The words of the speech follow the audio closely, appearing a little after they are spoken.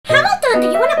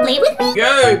play with me?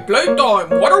 Yay, playtime!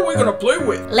 What are we gonna play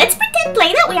with? Let's pretend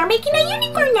play that we are making a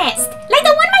unicorn nest, like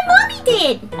the one my mommy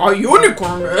did. A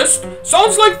unicorn nest?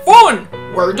 Sounds like fun!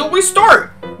 Where do we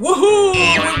start? Woohoo!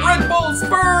 With red balls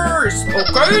first!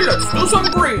 Okay, let's do some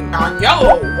green and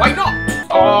yellow, why not?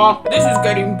 This is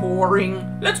getting boring.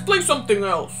 Let's play something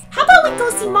else. How about we go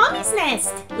see Mommy's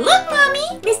nest? Look,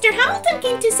 Mommy! Mr. Hamilton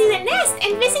came to see the nest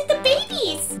and visit the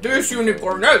babies. These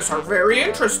unicorn eggs are very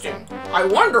interesting. I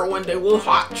wonder when they will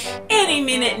hatch. Any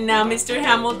minute now, Mr.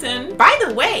 Hamilton. By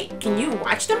the way, can you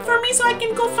watch them for me so I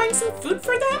can go find some food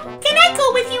for them? Can I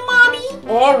go with you, Mommy?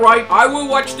 Alright, I will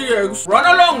watch the eggs. Run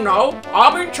along now.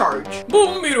 I'm in charge.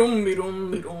 Boom, be-dum,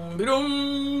 be-dum, be-dum,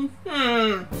 be-dum.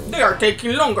 They are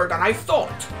taking longer than I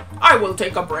thought. I will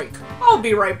take a break. I'll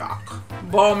be right back.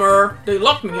 Bummer, they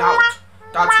locked me out.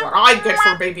 That's what I get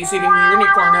for babysitting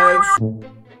unicorn eggs.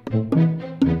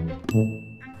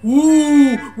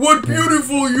 Ooh, what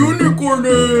beautiful unicorn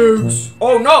eggs!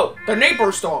 Oh no, the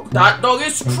neighbor's dog. That dog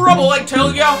is trouble, I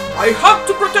tell ya. I have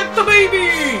to protect the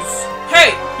babies.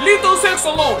 Hey, leave those eggs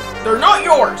alone. They're not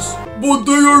yours. But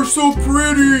they are so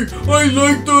pretty. I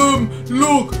like them.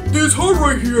 Look, this heart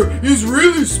right here is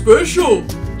really special.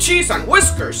 Cheese and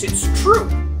whiskers, it's true.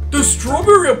 The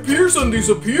strawberry appears and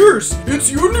disappears. It's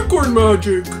unicorn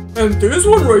magic. And this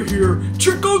one right here,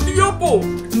 check out the apple.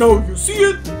 Now you see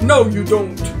it, now you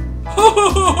don't. Ha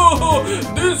ha ha ha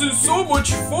ha! This is so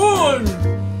much fun.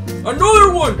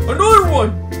 Another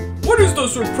one. What is the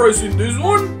surprise in this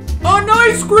one? An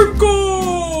ice cream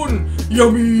cone.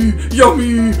 Yummy,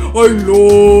 yummy. I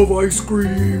love ice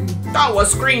cream. That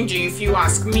was cringy if you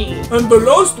ask me. And the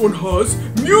last one has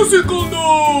musical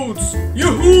notes.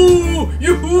 Yoo-hoo,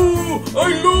 yoo-hoo.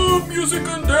 I love music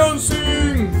and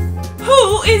dancing.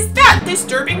 Who is that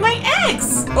disturbing my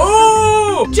eggs?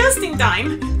 Oh! Just in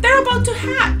time. They're about to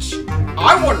hatch.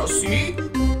 I wanna see.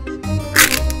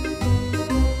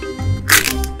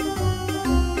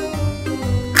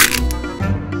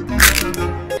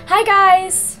 Hi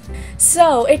guys!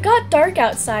 So, it got dark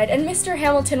outside and Mr.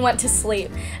 Hamilton went to sleep,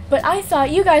 but I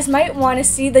thought you guys might want to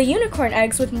see the unicorn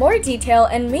eggs with more detail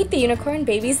and meet the unicorn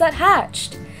babies that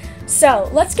hatched. So,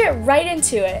 let's get right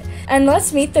into it, and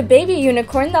let's meet the baby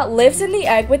unicorn that lives in the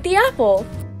egg with the apple.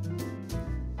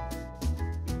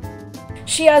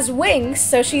 She has wings,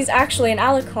 so she's actually an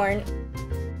alicorn.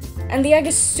 And the egg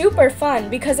is super fun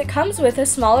because it comes with a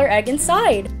smaller egg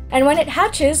inside. And when it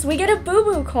hatches, we get a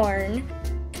boo-boo corn.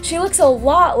 She looks a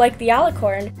lot like the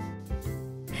alicorn.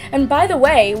 And by the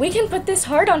way, we can put this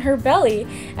heart on her belly,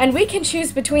 and we can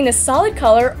choose between a solid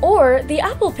color or the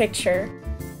apple picture.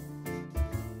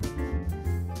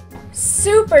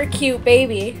 Super cute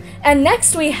baby. And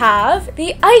next we have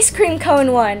the ice cream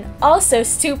cone one, also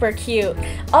super cute,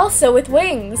 also with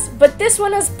wings, but this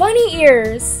one has bunny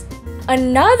ears.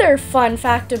 Another fun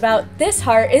fact about this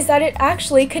heart is that it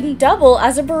actually can double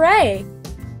as a beret.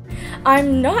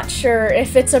 I'm not sure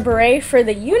if it's a beret for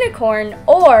the unicorn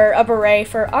or a beret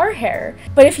for our hair,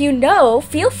 but if you know,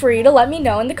 feel free to let me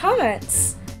know in the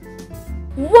comments.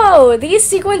 Whoa, these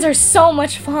sequins are so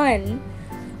much fun!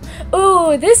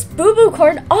 Ooh, this boo-boo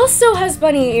corn also has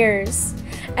bunny ears!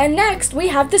 And next, we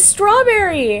have the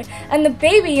strawberry! And the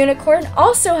baby unicorn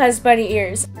also has bunny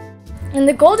ears. And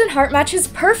the golden heart matches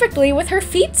perfectly with her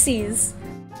feetsies.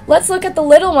 Let's look at the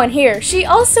little one here. She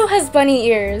also has bunny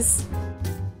ears.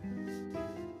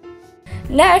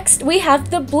 Next, we have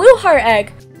the blue heart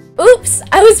egg. Oops,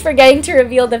 I was forgetting to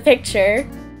reveal the picture.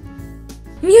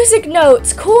 Music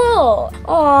notes, cool!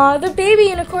 Aw, the baby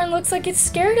unicorn looks like it's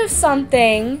scared of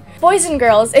something. Boys and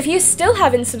girls, if you still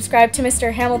haven't subscribed to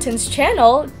Mr. Hamilton's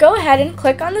channel, go ahead and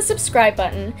click on the subscribe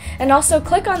button. And also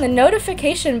click on the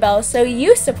notification bell so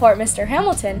you support Mr.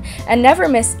 Hamilton and never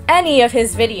miss any of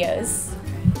his videos.